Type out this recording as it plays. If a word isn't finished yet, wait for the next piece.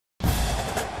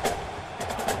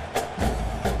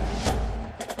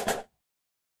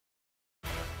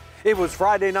It was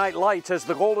Friday Night Lights as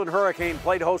the Golden Hurricane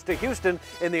played host to Houston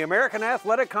in the American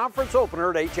Athletic Conference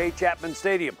opener at H.A. Chapman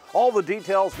Stadium. All the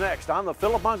details next on the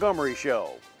Philip Montgomery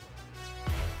Show.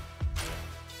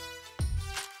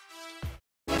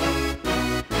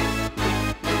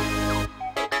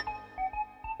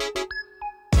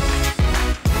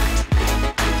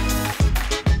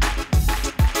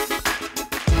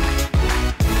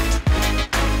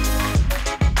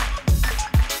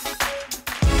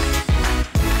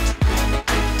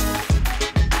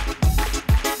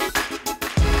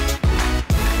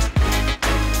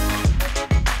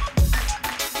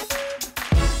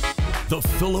 The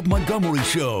Philip Montgomery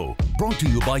Show, brought to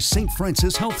you by St.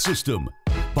 Francis Health System,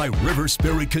 by River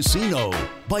Spirit Casino,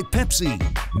 by Pepsi.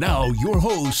 Now your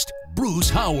host, Bruce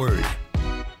Howard.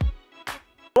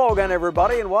 Hello again,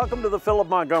 everybody, and welcome to the Philip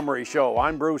Montgomery Show.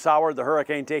 I'm Bruce Howard, the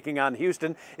Hurricane taking on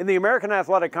Houston in the American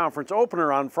Athletic Conference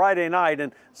opener on Friday night,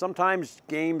 and sometimes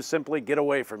games simply get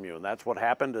away from you, and that's what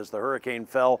happened as the Hurricane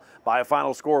fell by a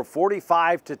final score of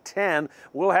 45-10.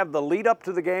 We'll have the lead up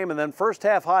to the game and then first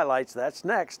half highlights. That's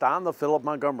next on the Philip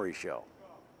Montgomery Show.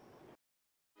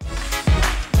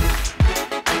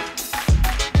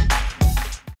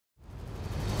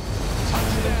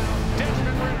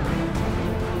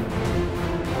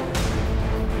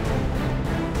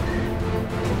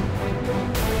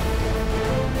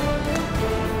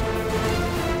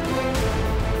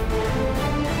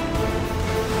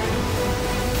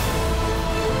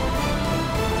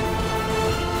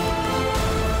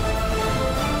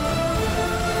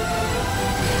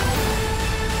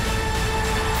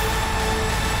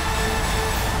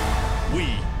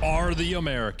 The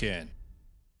American.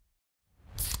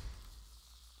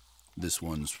 This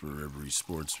one's for every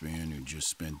sports fan who just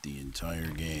spent the entire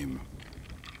game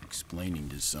explaining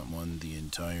to someone the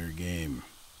entire game.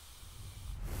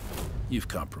 You've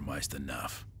compromised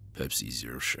enough. Pepsi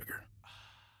Zero Sugar.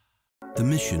 The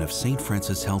mission of St.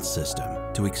 Francis Health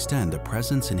System to extend the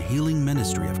presence and healing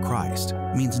ministry of Christ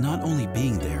means not only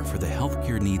being there for the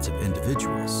healthcare needs of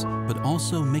individuals, but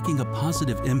also making a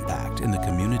positive impact in the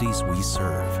communities we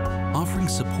serve, offering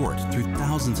support through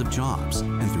thousands of jobs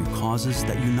and through causes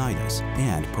that unite us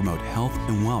and promote health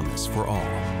and wellness for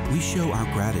all. We show our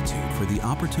gratitude for the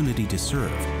opportunity to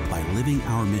serve by living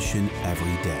our mission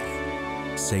every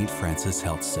day. St. Francis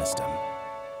Health System.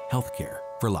 Healthcare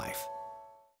for life.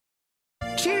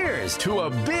 Cheers to a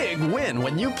big win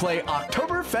when you play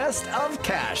Oktoberfest of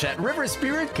Cash at River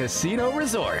Spirit Casino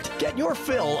Resort. Get your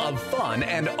fill of fun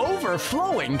and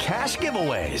overflowing cash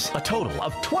giveaways. A total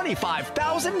of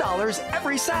 $25,000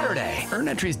 every Saturday. Earn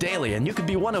entries daily and you could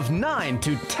be one of 9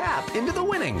 to tap into the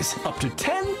winnings. Up to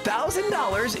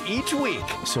 $10,000 each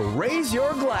week. So raise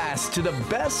your glass to the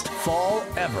best fall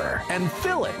ever and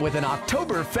fill it with an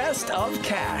Oktoberfest of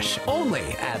Cash. Only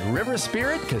at River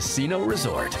Spirit Casino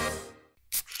Resort.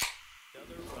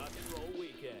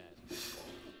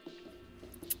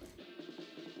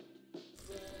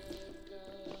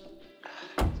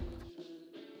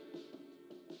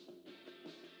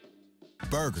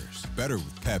 Burgers, better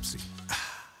with Pepsi.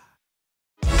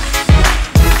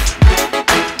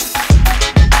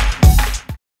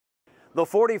 The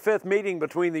 45th meeting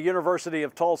between the University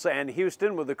of Tulsa and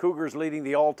Houston, with the Cougars leading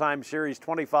the all-time series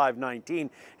 25-19.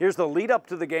 Here's the lead up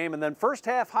to the game and then first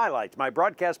half highlights. My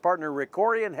broadcast partner Rick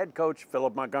Corey and head coach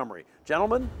Philip Montgomery.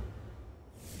 Gentlemen.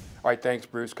 All right, thanks,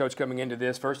 Bruce. Coach, coming into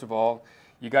this, first of all,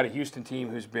 you got a Houston team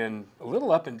who's been a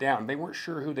little up and down. They weren't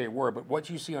sure who they were, but what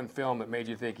you see on film that made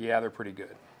you think, yeah, they're pretty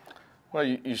good? Well,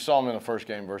 you saw them in the first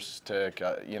game versus Tech.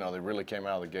 You know, they really came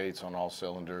out of the gates on all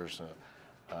cylinders.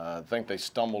 I think they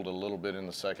stumbled a little bit in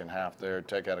the second half there.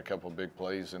 Tech had a couple of big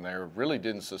plays in there. Really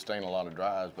didn't sustain a lot of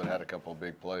drives, but had a couple of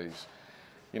big plays.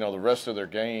 You know, the rest of their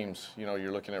games, you know,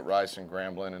 you're looking at Rice and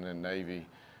Grambling and then Navy.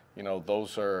 You know,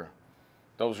 those are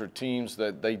teams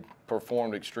that they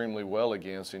performed extremely well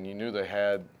against, and you knew they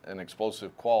had an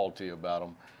explosive quality about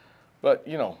them. But,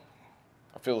 you know,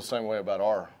 I feel the same way about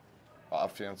our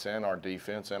offense and our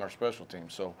defense and our special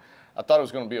teams. So I thought it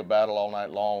was going to be a battle all night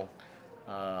long.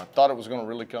 I thought it was going to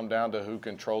really come down to who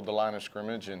controlled the line of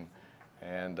scrimmage,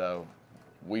 and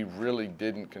we really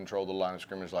didn't control the line of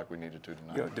scrimmage like we needed to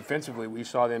tonight. You know, defensively, we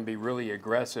saw them be really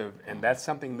aggressive, and that's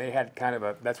something they had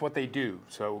that's what they do.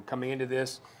 So coming into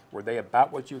this, were they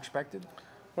about what you expected?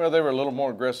 Well, they were a little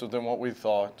more aggressive than what we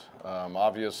thought.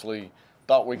 Obviously,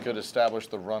 thought we could establish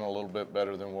the run a little bit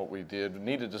better than what we did.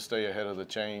 Needed to stay ahead of the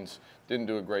chains. Didn't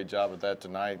do a great job at that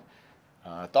tonight.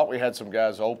 I thought we had some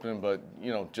guys open, but,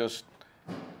 you know, just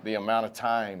the amount of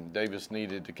time Davis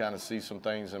needed to kind of see some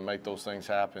things and make those things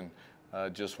happen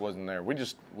just wasn't there. We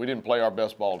didn't play our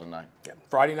best ball tonight. Yeah.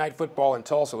 Friday night football in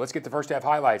Tulsa. Let's get the first half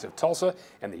highlights of Tulsa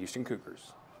and the Houston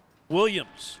Cougars.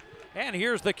 Williams. And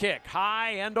here's the kick,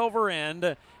 high end over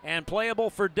end, and playable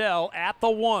for Dell at the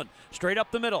 1. Straight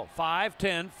up the middle, 5,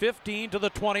 10, 15 to the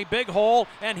 20, big hole,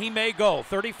 and he may go.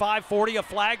 35-40, a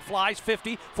flag flies,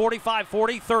 50,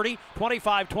 45-40, 30,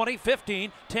 25-20,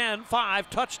 15, 10, 5,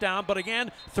 touchdown. But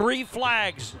again, 3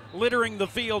 flags littering the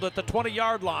field at the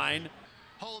 20-yard line.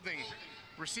 Holding,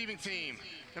 receiving team,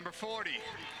 number 40,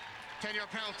 10-yard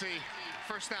penalty,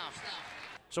 first down.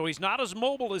 So he's not as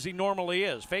mobile as he normally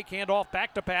is. Fake handoff,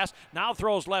 back to pass, now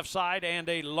throws left side, and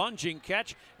a lunging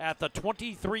catch at the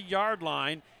 23-yard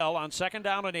line on 2nd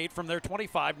down and 8 from their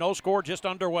 25. No score, just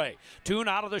underway. Tune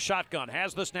out of the shotgun,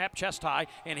 has the snap chest high,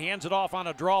 and hands it off on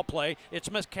a draw play. It's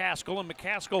McCaskill, and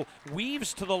McCaskill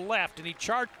weaves to the left, and he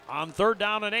charged on 3rd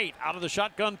down and 8. Out of the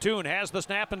shotgun, Tune has the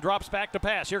snap and drops back to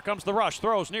pass. Here comes the rush,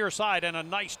 throws near side, and a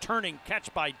nice turning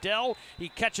catch by Dell. He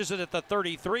catches it at the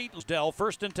 33. Dell,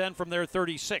 1st and 10 from their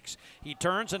 36. He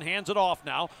turns and hands it off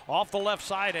now, off the left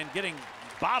side, and getting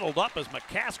bottled up as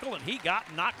McCaskill, and he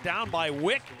got knocked down by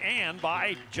Wick and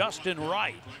by Justin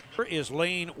Wright. Here is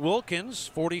Lane Wilkins,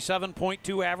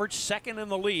 47.2 average, 2nd in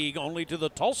the league, only to the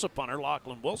Tulsa punter,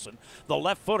 Lachlan Wilson. The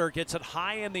left footer gets it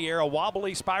high in the air, a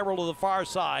wobbly spiral to the far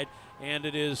side, and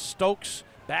it is Stokes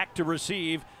back to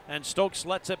receive, and Stokes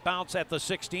lets it bounce at the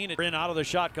 16. In out of the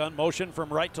shotgun, motion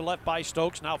from right to left by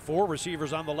Stokes. Now 4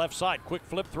 receivers on the left side. Quick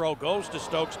flip throw goes to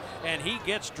Stokes, and he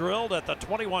gets drilled at the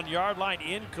 21-yard line,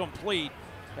 incomplete.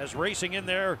 As racing in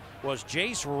there was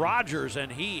Jace Rogers,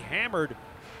 and he hammered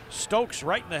Stokes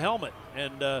right in the helmet.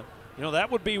 And you know,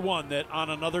 that would be one that on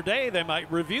another day they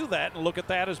might review that and look at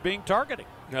that as being targeting.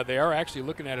 Now, they are actually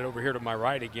looking at it over here to my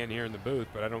right again here in the booth,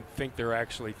 but I don't think they're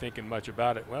actually thinking much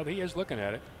about it. Well, he is looking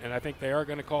at it, and I think they are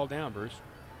going to call down, Bruce.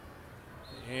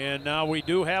 And now we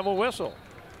do have a whistle.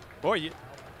 Boy,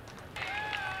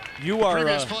 you are.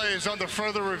 Previous play is under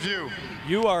further review.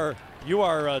 You are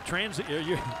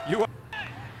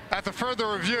At the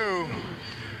further review,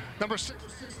 number 6.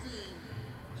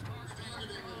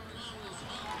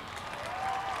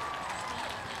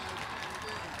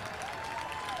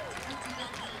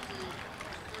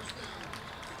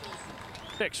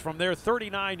 From their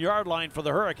 39-yard line for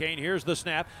the Hurricane. Here's the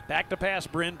snap. Back to pass,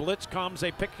 Bryn. Blitz comes. They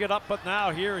pick it up, but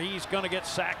now here he's going to get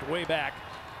sacked way back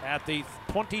at the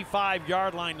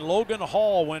 25-yard line. Logan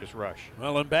Hall went his rush.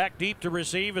 Well, and back deep to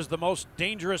receive is the most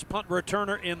dangerous punt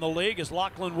returner in the league is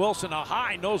Lachlan Wilson. A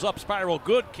high nose-up spiral.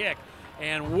 Good kick.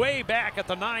 And way back at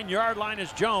the 9-yard line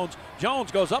is Jones.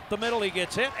 Jones goes up the middle. He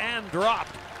gets hit and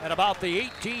dropped at about the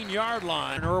 18-yard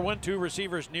line. Irwin, 2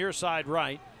 receivers near side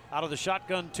right. Out of the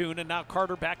shotgun, Tune, and now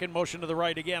Carter back in motion to the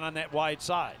right again on that wide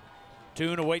side.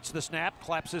 Tune awaits the snap,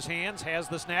 claps his hands, has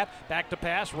the snap, back to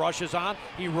pass, rushes on.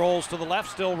 He rolls to the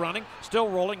left, still running, still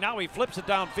rolling. Now he flips it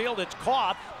downfield. It's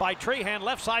caught by Trahan,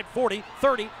 left side 40,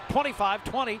 30, 25,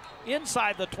 20,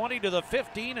 inside the 20 to the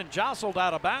 15 and jostled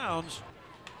out of bounds.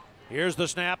 Here's the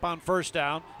snap on 1st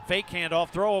down. Fake handoff,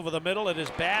 throw over the middle. It is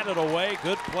batted away.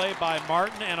 Good play by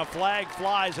Martin, and a flag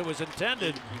flies. It was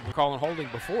intended. We're calling holding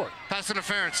before. Pass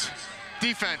interference.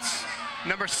 Defense,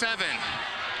 number 7.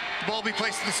 The ball will be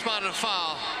placed in the spot of the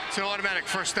foul. It's an automatic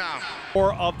 1st down.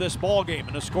 Of this ball game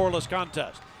in a scoreless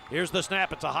contest. Here's the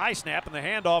snap. It's a high snap, and the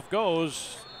handoff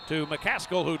goes to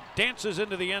McCaskill, who dances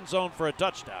into the end zone for a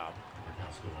touchdown.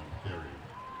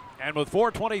 And with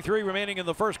 4:23 remaining in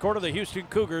the first quarter, the Houston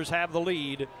Cougars have the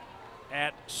lead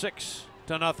at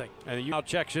 6-0. And now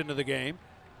checks into the game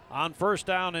on 1st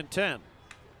down and 10.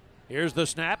 Here's the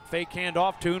snap, fake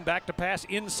handoff, Tune back to pass,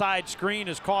 inside screen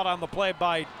is caught on the play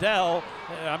by Dell.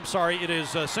 It is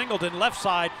Singleton, left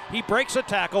side. He breaks a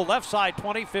tackle, left side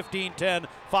 20, 15, 10,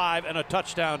 5, and a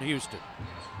touchdown Houston.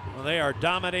 Well, they are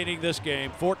dominating this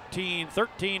game,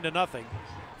 13-0.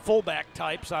 Fullback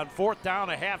types on 4th down,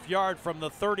 a half yard from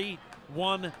the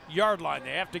 31-yard line.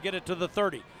 They have to get it to the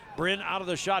 30. Bryn out of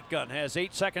the shotgun, has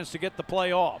 8 seconds to get the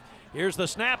play off. Here's the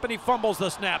snap, and he fumbles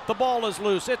the snap. The ball is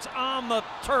loose. It's on the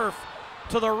turf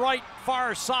to the right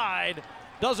far side.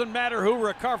 Doesn't matter who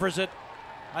recovers it.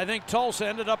 I think Tulsa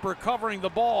ended up recovering the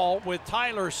ball with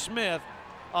Tyler Smith.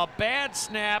 A bad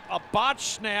snap, a botched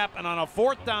snap, and on a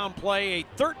 4th down play, a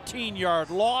 13-yard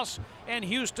loss, and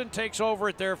Houston takes over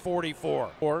at their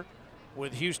 44.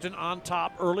 With Houston on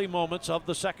top early moments of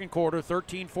the second quarter,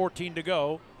 13-14 to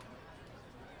go.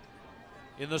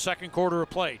 In the second quarter of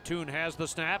play, Tune has the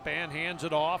snap and hands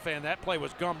it off, and that play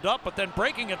was gummed up, but then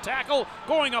breaking a tackle,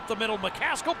 going up the middle,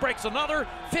 McCaskill breaks another,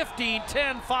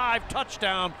 15-10-5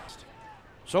 touchdown.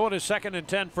 So it is 2nd and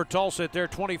 10 for Tulsa at their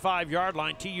 25-yard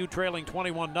line. TU trailing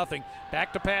 21-0.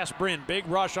 Back to pass Bryn. Big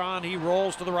rush on. He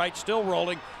rolls to the right, still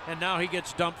rolling, and now he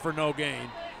gets dumped for no gain.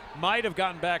 Might have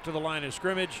gotten back to the line of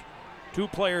scrimmage. 2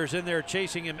 players in there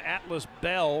chasing him, Atlas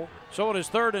Bell. So it is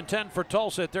 3rd and 10 for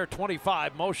Tulsa at their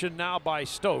 25. Motion now by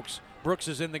Stokes. Brooks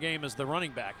is in the game as the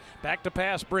running back. Back to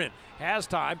pass Bryn. Has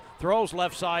time. Throws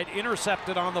left side.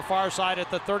 Intercepted on the far side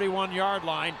at the 31-yard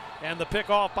line. And the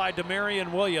pickoff by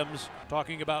Demarion Williams.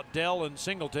 Talking about Dell and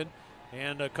Singleton.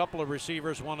 And a couple of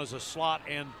receivers. One is a slot,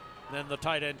 and then the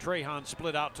tight end Trahan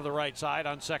split out to the right side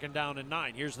on 2nd down and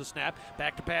 9. Here's the snap.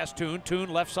 Back to pass Toon. Toon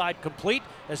left side complete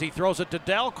as he throws it to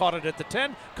Dell. Caught it at the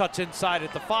 10. Cuts inside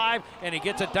at the 5. And he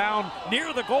gets it down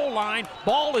near the goal line.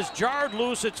 Ball is jarred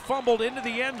loose. It's fumbled into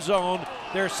the end zone.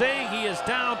 They're saying he is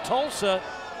down. Tulsa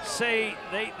say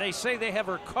they have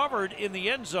recovered in the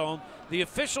end zone. The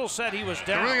official said he was down.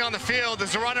 They're really on the field.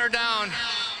 There's a runner down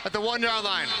at the 1-yard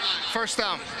line. First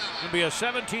down. It'll be a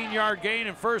 17-yard gain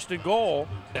and 1st and goal.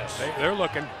 Yes, they're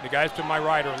looking. The guys to my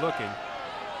right are looking.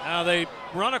 Now they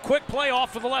run a quick play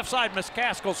off to the left side.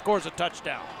 McCaskill scores a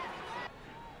touchdown.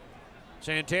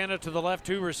 Santana to the left,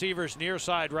 2 receivers near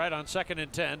side right on 2nd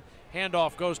and 10.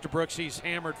 Handoff goes to Brooks. He's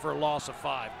hammered for a loss of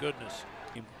 5. Goodness.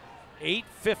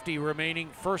 8:50 remaining,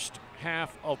 first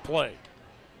half of play.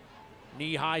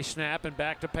 Knee-high snap and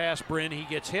back to pass Bryn. He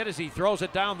gets hit as he throws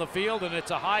it down the field, and it's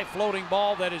a high floating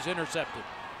ball that is intercepted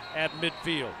at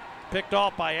midfield. Picked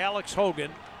off by Alex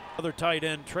Hogan. Other tight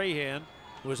end Trahan,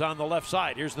 who is on the left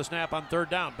side. Here's the snap on 3rd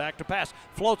down. Back to pass.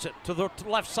 Floats it to the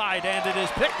left side, and it is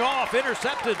picked off.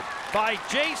 Intercepted by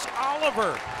Jace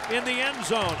Oliver in the end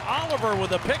zone. Oliver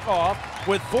with a pickoff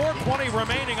with 4:20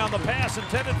 remaining on the pass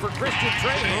intended for Christian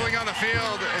Trahan. Moving on the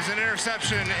field is an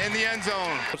interception in the end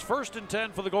zone. It's 1st and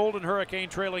 10 for the Golden Hurricane,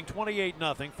 trailing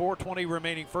 28-0. 4:20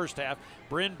 remaining first half.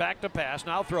 Bryn back to pass.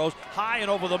 Now throws high and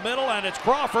over the middle, and it's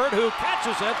Crawford who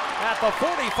catches it at the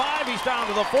 45. He's down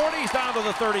to the 40. He's down to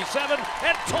the 37.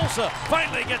 And Tulsa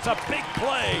finally gets a big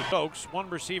play. Stokes, 1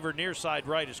 receiver near side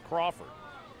right is Crawford.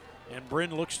 And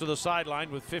Bryn looks to the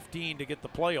sideline with 15 to get the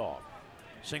play off.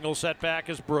 Single setback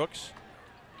is Brooks.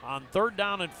 On 3rd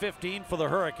down and 15 for the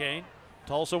Hurricane.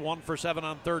 Tulsa 1 for 7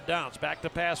 on 3rd downs. Back to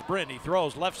pass Bryn. He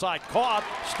throws left side, caught.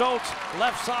 Stokes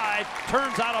left side,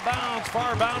 turns out of bounds,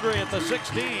 far boundary at the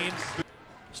 16.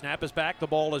 Snap is back, the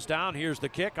ball is down. Here's the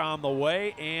kick on the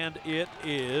way, and it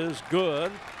is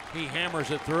good. He hammers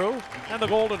it through, and the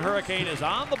Golden Hurricane is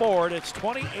on the board. It's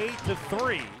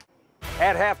 28-3.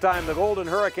 At halftime, the Golden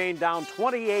Hurricane down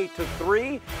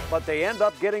 28-3, but they end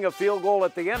up getting a field goal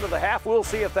at the end of the half. We'll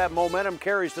see if that momentum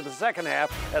carries to the second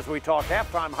half as we talk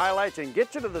halftime highlights and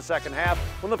get you to the second half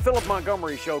when the Philip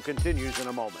Montgomery Show continues in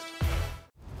a moment.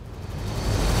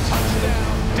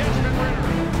 Touchdown, Desmond Ritter.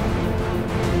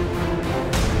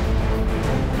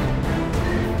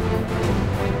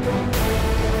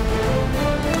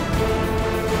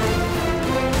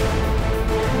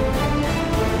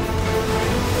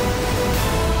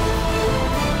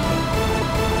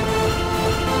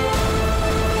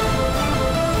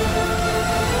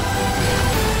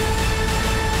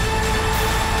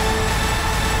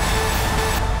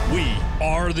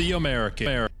 The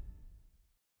American.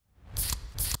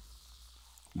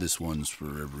 This one's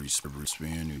for every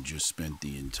fan who just spent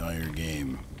the entire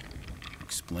game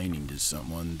explaining to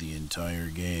someone the entire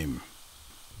game.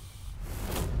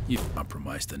 You've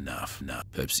compromised enough. Now,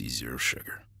 Pepsi Zero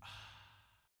Sugar.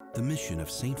 The mission of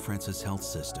St. Francis Health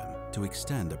System to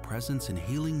extend the presence and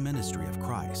healing ministry of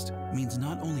Christ means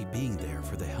not only being there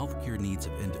for the healthcare needs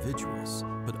of individuals,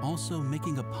 but also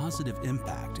making a positive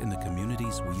impact in the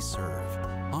communities we serve,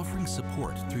 offering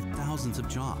support through thousands of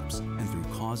jobs and through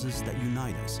causes that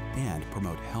unite us and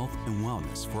promote health and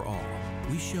wellness for all.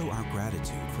 We show our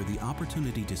gratitude for the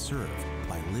opportunity to serve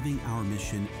by living our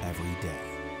mission every day.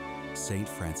 St.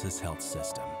 Francis Health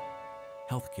System.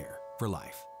 Healthcare for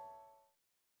life.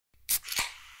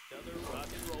 Another rock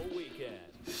and roll weekend.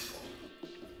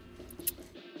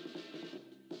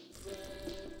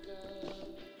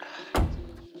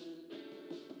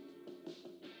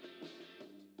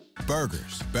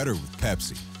 Burgers, better with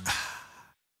Pepsi.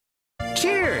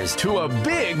 Cheers to a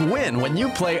big win when you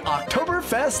play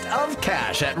Oktoberfest of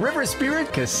Cash at River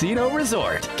Spirit Casino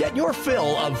Resort. Get your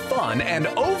fill of fun and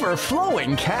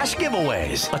overflowing cash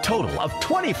giveaways. A total of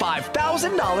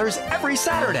 $25,000 every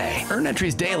Saturday. Earn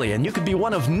entries daily and you could be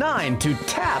one of 9 to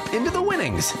tap into the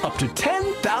winnings. Up to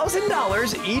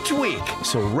 $10,000 each week.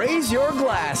 So raise your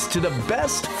glass to the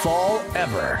best fall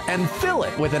ever and fill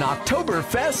it with an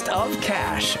Oktoberfest of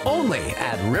Cash. Only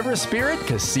at River Spirit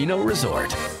Casino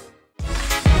Resort.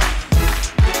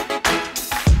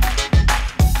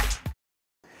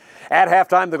 At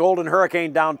halftime, the Golden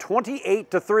Hurricane down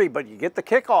 28-3, but you get the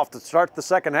kickoff to start the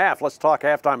second half. Let's talk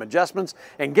halftime adjustments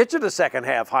and get you to second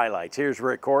half highlights. Here's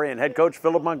Rick Corey and head coach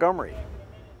Philip Montgomery.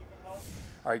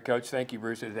 All right, Coach, thank you,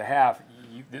 Bruce. At the half,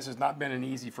 this has not been an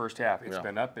easy first half. It's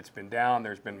been up, it's been down,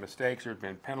 there's been mistakes, there's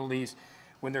been penalties.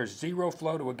 When there's zero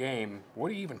flow to a game, what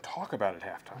do you even talk about at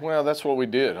halftime? Well, that's what we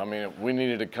did. I mean, we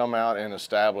needed to come out and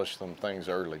establish some things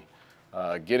early.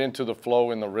 Get into the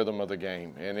flow and the rhythm of the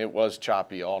game, and it was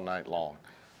choppy all night long.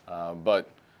 But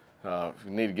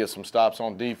we need to get some stops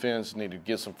on defense, need to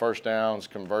get some first downs,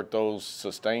 convert those,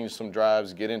 sustain some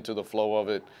drives, get into the flow of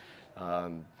it.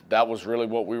 That was really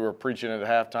what we were preaching at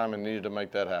halftime and needed to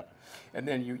make that happen. And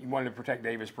then you wanted to protect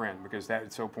Davis Brin because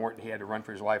that's so important. He had to run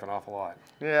for his life an awful lot.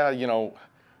 Yeah, you know,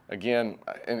 again,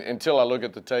 until I look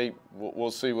at the tape,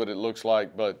 we'll see what it looks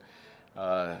like. But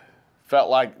felt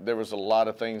like there was a lot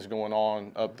of things going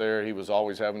on up there. He was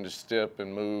always having to step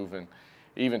and move, and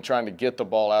even trying to get the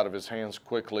ball out of his hands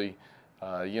quickly.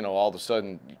 You know, all of a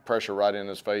sudden, pressure right in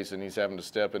his face, and he's having to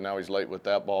step, and now he's late with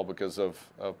that ball because of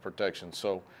protection.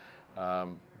 So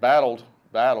battled,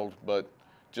 but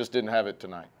just didn't have it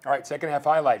tonight. All right, second half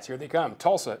highlights. Here they come,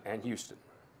 Tulsa and Houston.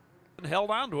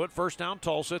 Held on to it. First down,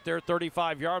 Tulsa at their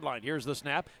 35-yard line. Here's the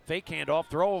snap. Fake handoff,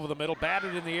 throw over the middle,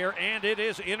 batted in the air, and it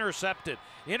is intercepted.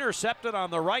 Intercepted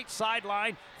on the right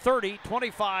sideline, 30,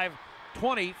 25,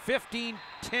 20, 15,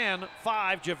 10,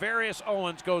 5. Javarius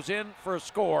Owens goes in for a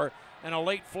score, and a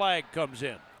late flag comes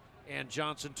in. And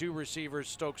Johnson, two receivers,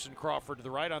 Stokes and Crawford to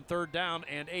the right on third down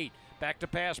and 8. Back to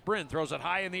pass, Brin throws it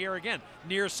high in the air again.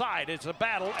 Near side, it's a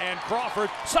battle, and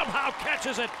Crawford somehow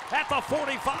catches it at the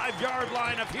 45-yard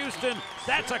line of Houston.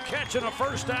 That's a catch and a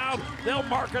first down. They'll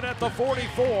mark it at the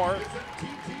 44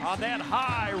 on that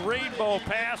high rainbow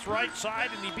pass right side,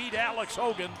 and he beat Alex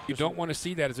Hogan. You don't want to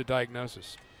see that as a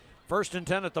diagnosis. First and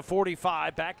 10 at the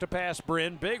 45, back to pass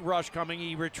Brin. Big rush coming,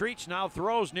 he retreats, now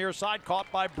throws near side,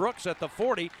 caught by Brooks at the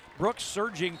 40. Brooks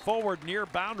surging forward near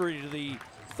boundary to the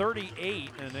 38,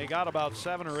 and they got about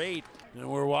 7 or 8. And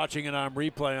we're watching it on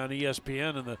replay on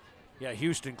ESPN, and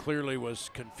Houston clearly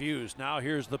was confused. Now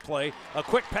here's the play. A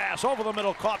quick pass over the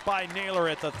middle, caught by Naylor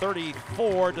at the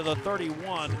 34 to the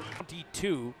 31.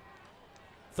 22.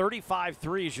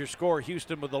 35-3 is your score.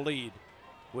 Houston with the lead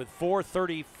with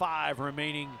 4:35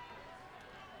 remaining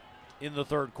in the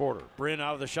third quarter. Brin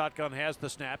out of the shotgun, has the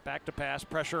snap, back to pass,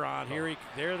 pressure on.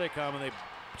 There they come, and they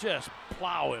just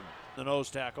plow him, the nose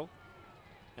tackle.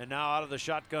 And now out of the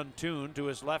shotgun, Toon. To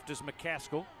his left is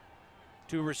McCaskill.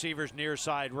 Two receivers near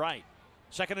side right.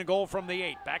 Second and goal from the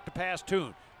 8. Back to pass,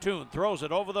 Toon. Toon throws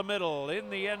it over the middle, in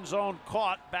the end zone,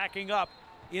 caught, backing up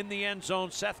in the end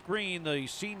zone. Seth Green, the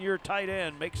senior tight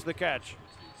end, makes the catch.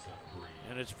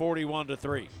 And it's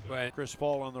 41-3. Right. Chris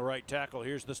Paul on the right tackle.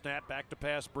 Here's the snap, back to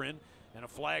pass Brin. And a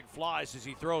flag flies as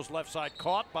he throws left side,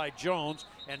 caught by Jones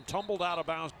and tumbled out of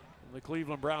bounds. The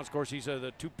Cleveland Browns, of course, he's at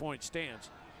the 2-point stance.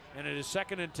 And it is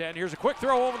second and 10. Here's a quick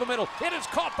throw over the middle. It is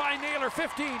caught by Naylor.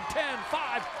 15, 10,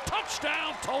 5.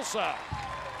 Touchdown, Tulsa.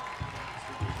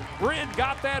 Brin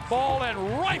got that ball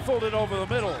and rifled it over the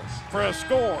middle for a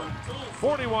score.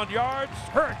 41 yards.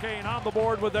 Hurricane on the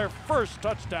board with their first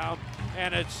touchdown.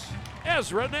 And it's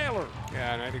Ezra Naylor.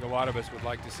 Yeah, and I think a lot of us would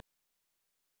like to see.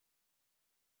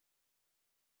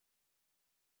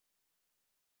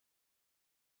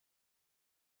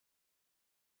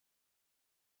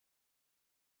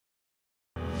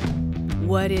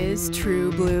 What is true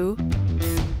blue?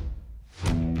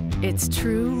 It's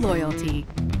true loyalty.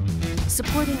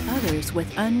 Supporting others with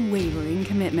unwavering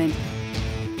commitment.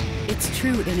 It's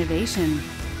true innovation.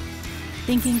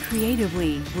 Thinking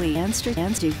creatively and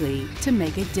strategically to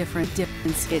make a difference.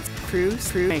 It's true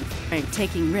strength.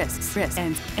 Taking risks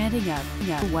and standing up.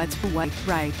 What's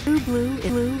right. True blue is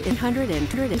blue in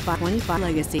 125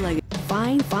 legacy.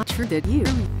 Find true that you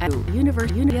at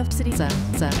University of City.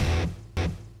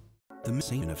 The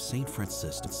mission of St.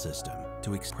 Francis System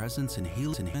to presence and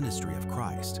healing ministry of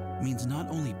Christ means not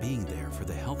only being there for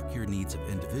the healthcare needs of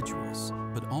individuals,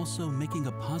 but also making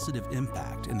a positive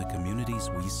impact in the communities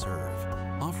we serve,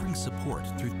 offering support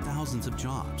through thousands of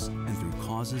jobs and through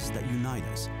causes that unite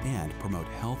us and promote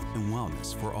health and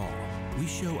wellness for all. We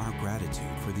show our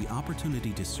gratitude for the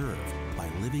opportunity to serve by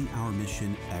living our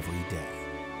mission every day.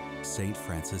 St.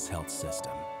 Francis Health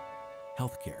System.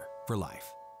 Healthcare for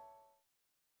life.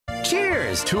 Cheers!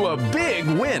 others to a big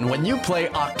win when you play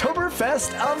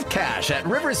Oktoberfest of Cash at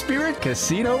River Spirit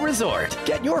Casino Resort.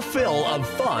 Get your fill of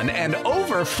fun and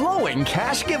overflowing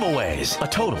cash giveaways. A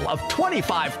total of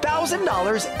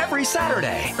 $25,000 every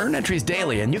Saturday. Earn entries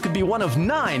daily and you could be one of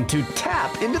 9 to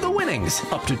tap into the winnings.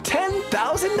 Up to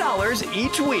 $10,000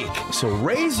 each week. So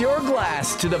raise your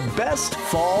glass to the best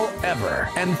fall ever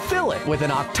and fill it with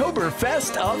an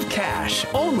Oktoberfest of Cash.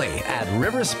 Only at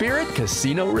River Spirit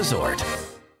Casino Resort.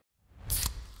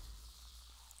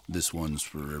 This one's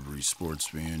for every sports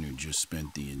fan who just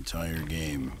spent the entire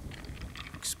game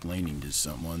explaining to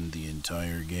someone the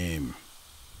entire game.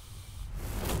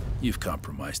 You've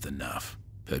compromised enough.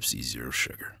 Pepsi Zero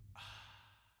Sugar.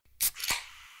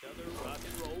 Another rock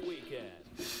and roll weekend.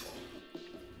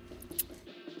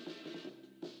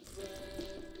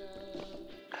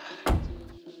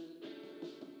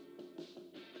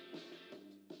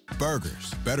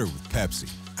 Burgers, better with Pepsi.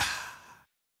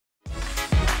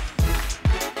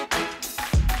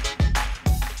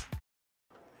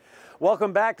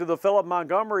 Welcome back to the Philip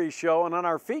Montgomery Show, and on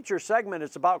our feature segment,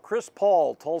 it's about Chris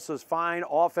Paul, Tulsa's fine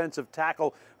offensive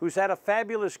tackle, who's had a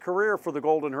fabulous career for the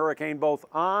Golden Hurricane, both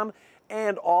on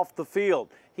and off the field.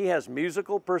 He has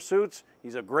musical pursuits,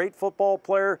 he's a great football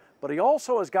player, but he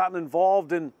also has gotten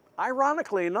involved in,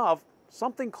 ironically enough,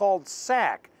 something called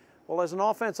sack. Well, as an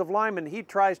offensive lineman, he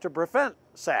tries to prevent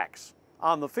sacks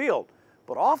on the field.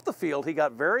 But off the field, he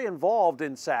got very involved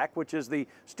in SAC, which is the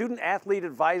Student Athlete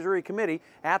Advisory Committee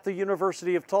at the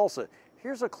University of Tulsa.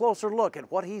 Here's a closer look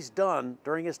at what he's done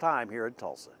during his time here at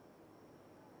Tulsa.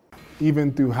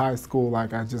 Even through high school,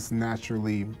 like I just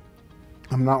naturally,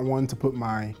 I'm not one to put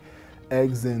my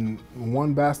eggs in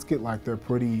one basket, like they're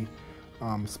pretty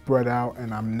spread out,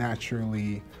 and I'm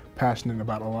naturally passionate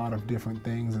about a lot of different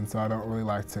things, and so I don't really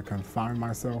like to confine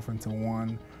myself into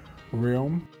one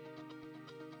realm.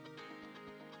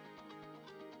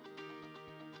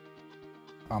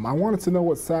 I wanted to know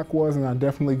what SAC was, and I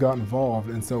definitely got involved,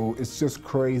 and so it's just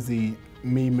crazy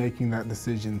me making that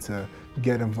decision to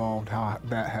get involved, how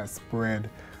that has spread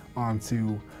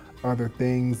onto other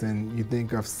things. And you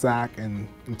think of SAC in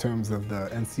terms of the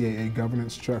NCAA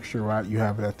governance structure, right? You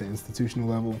have it at the institutional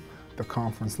level, the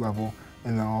conference level,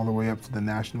 and then all the way up to the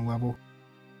national level.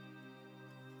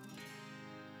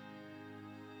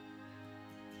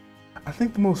 I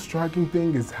think the most striking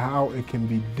thing is how it can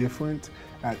be different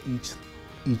at each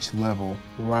level,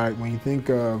 right? When you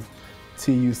think of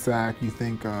TU SAC, you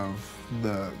think of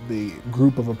the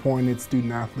group of appointed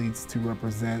student athletes to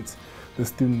represent the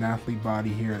student athlete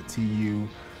body here at TU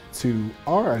to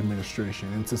our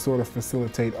administration and to sort of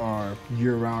facilitate our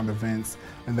year-round events.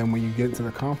 And then when you get to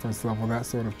the conference level, that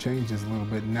sort of changes a little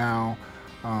bit. Now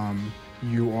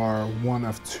you are one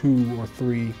of 2 or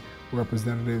 3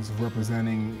 representatives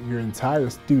representing your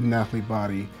entire student athlete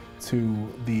body to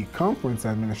the conference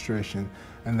administration.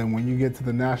 And then when you get to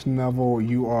the national level,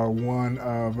 you are one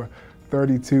of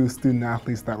 32 student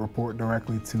athletes that report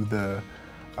directly to the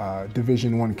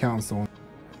Division I Council.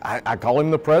 I call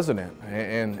him the president,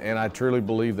 and I truly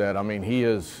believe that. I mean,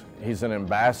 he's an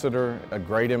ambassador, a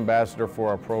great ambassador for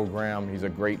our program. He's a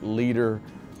great leader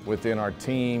within our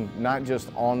team, not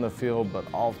just on the field,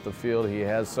 but off the field. He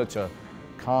has such a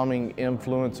calming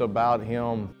influence about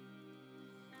him.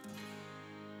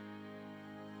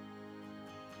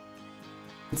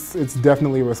 It's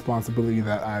definitely a responsibility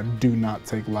that I do not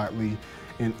take lightly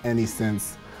in any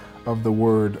sense of the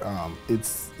word.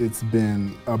 It's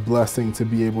been a blessing to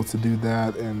be able to do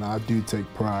that, and I do take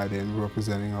pride in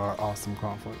representing our awesome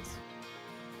conference.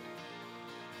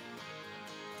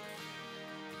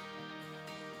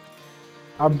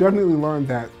 I've definitely learned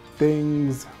that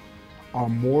things are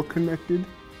more connected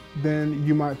than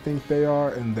you might think they are,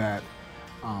 and that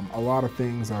a lot of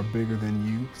things are bigger than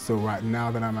you. So right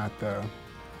now that I'm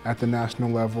at the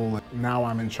national level, now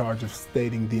I'm in charge of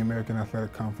stating the American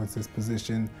Athletic Conference's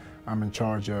position. I'm in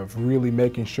charge of really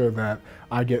making sure that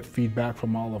I get feedback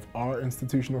from all of our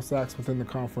institutional SACs within the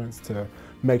conference to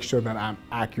make sure that I'm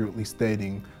accurately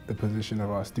stating the position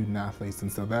of our student athletes.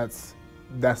 And so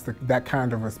that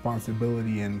kind of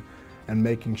responsibility and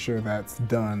making sure that's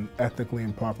done ethically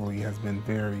and properly has been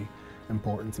very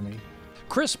important to me.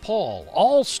 Chris Paul,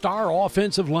 all-star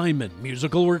offensive lineman,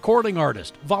 musical recording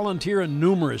artist, volunteer in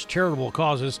numerous charitable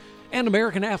causes, and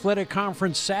American Athletic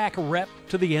Conference SAC rep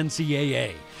to the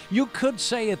NCAA. You could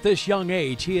say at this young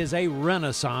age he is a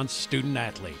Renaissance student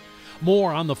athlete.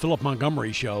 More on the Philip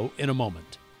Montgomery Show in a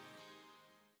moment.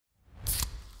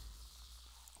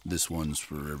 This one's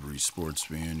for every sports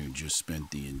fan who just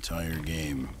spent the entire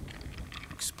game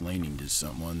explaining to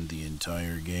someone the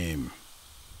entire game.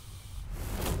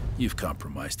 You've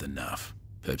compromised enough.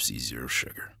 Pepsi Zero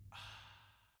Sugar.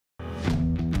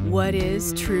 What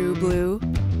is true blue?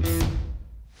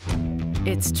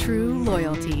 It's true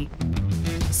loyalty,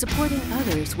 supporting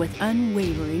others with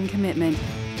unwavering commitment.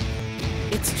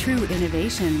 It's true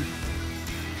innovation,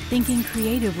 thinking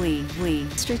creatively,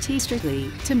 strategically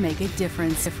to make a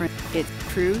difference. It's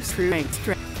true strength,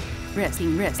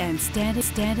 risking risk, and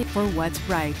standing for what's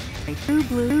right. True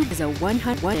Blue is a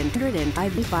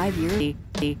 155-year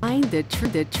behind the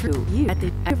true you at the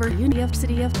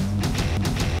University of.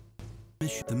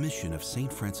 The mission of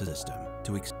St. Francis System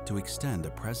to extend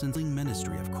the present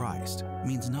ministry of Christ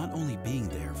means not only being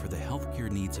there for the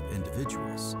healthcare needs of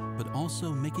individuals, but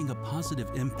also making a positive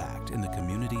impact in the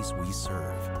communities we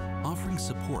serve, offering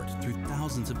support through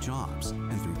thousands of jobs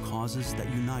and through causes that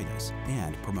unite us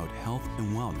and promote health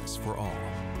and wellness for all.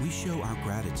 We show our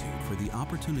gratitude for the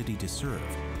opportunity to serve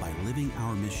by living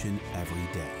our mission every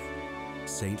day.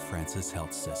 St. Francis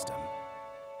Health System.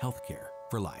 Healthcare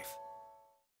for life.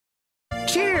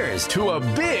 Cheers to a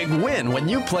big win when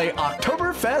you play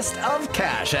Oktoberfest of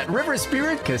Cash at River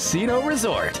Spirit Casino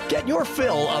Resort. Get your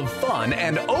fill of fun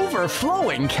and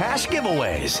overflowing cash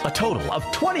giveaways. A total of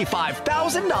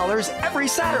 $25,000 every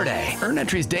Saturday. Earn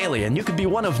entries daily and you could be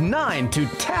one of 9 to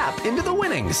tap into the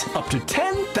winnings. Up to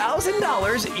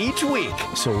 $10,000 each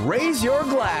week. So raise your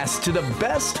glass to the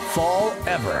best fall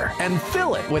ever and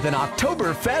fill it with an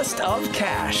Oktoberfest of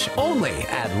Cash. Only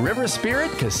at River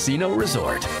Spirit Casino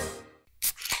Resort.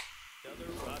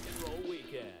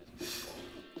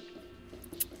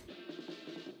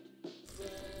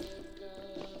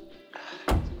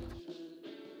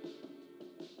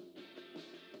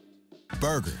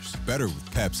 Burgers, better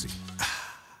with Pepsi.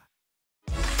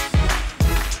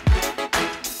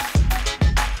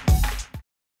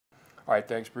 All right,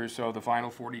 thanks, Bruce. So the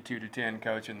final 42-10,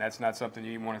 Coach, and that's not something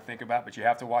you even want to think about, but you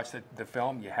have to watch the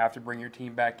film, you have to bring your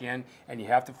team back in, and you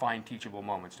have to find teachable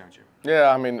moments, don't you?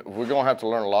 Yeah, I mean, we're going to have to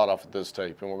learn a lot off of this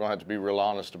tape, and we're going to have to be real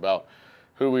honest about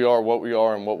who we are,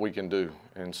 and what we can do.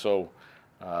 And so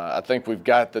I think we've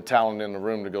got the talent in the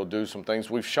room to go do some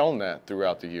things. We've shown that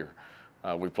throughout the year.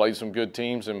 We've played some good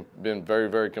teams and been very,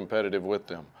 very competitive with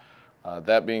them.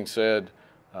 That being said,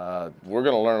 we're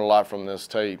going to learn a lot from this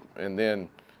tape. And then,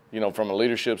 you know, from a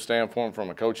leadership standpoint, from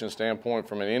a coaching standpoint,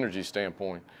 from an energy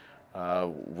standpoint,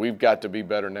 we've got to be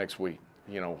better next week.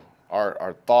 You know,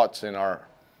 our thoughts and our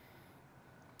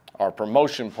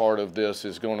promotion part of this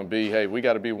is going to be, hey, we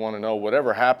got to be 1-0.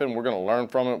 Whatever happened, we're going to learn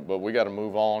from it, but we got to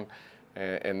move on.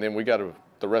 And then we got to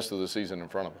the rest of the season in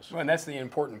front of us. Well, and that's the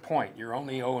important point. You're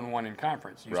only 0-1 in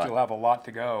conference. You Right. still have a lot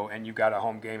to go, and you've got a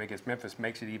home game against Memphis.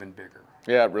 Makes it even bigger.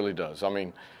 Yeah, it really does. I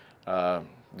mean,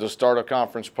 the start of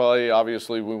conference play,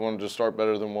 obviously we wanted to start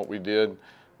better than what we did.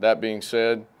 That being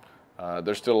said,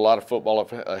 there's still a lot of football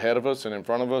ahead of us and in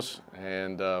front of us,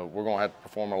 and we're going to have to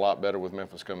perform a lot better with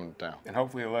Memphis coming to town. And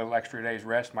hopefully a little extra day's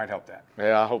rest might help that.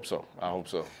 Yeah, I hope so. I hope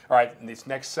so. All right, and this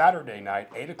next Saturday night,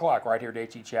 8 o'clock, right here at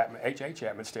H.A.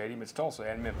 Chapman Stadium. It's Tulsa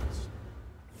and Memphis.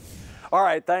 All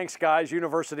right, thanks, guys.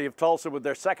 University of Tulsa with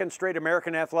their second straight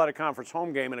American Athletic Conference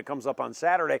home game, and it comes up on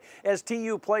Saturday as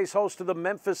TU plays host to the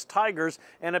Memphis Tigers,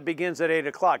 and it begins at 8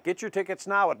 o'clock. Get your tickets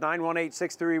now at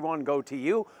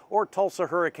 918-631-GO-TU or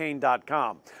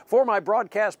TulsaHurricane.com. For my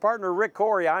broadcast partner, Rick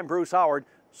Corey, I'm Bruce Howard.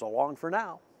 So long for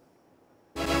now.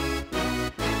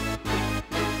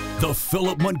 The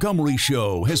Philip Montgomery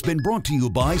Show has been brought to you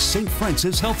by St.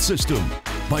 Francis Health System,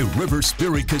 by River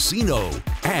Spirit Casino,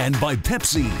 and by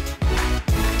Pepsi.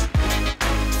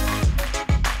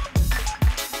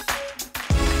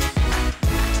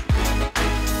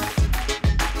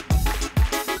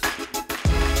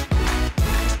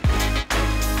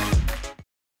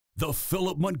 The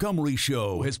Philip Montgomery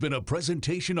Show has been a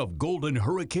presentation of Golden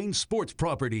Hurricane Sports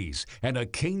Properties and a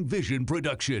Kane Vision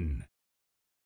production.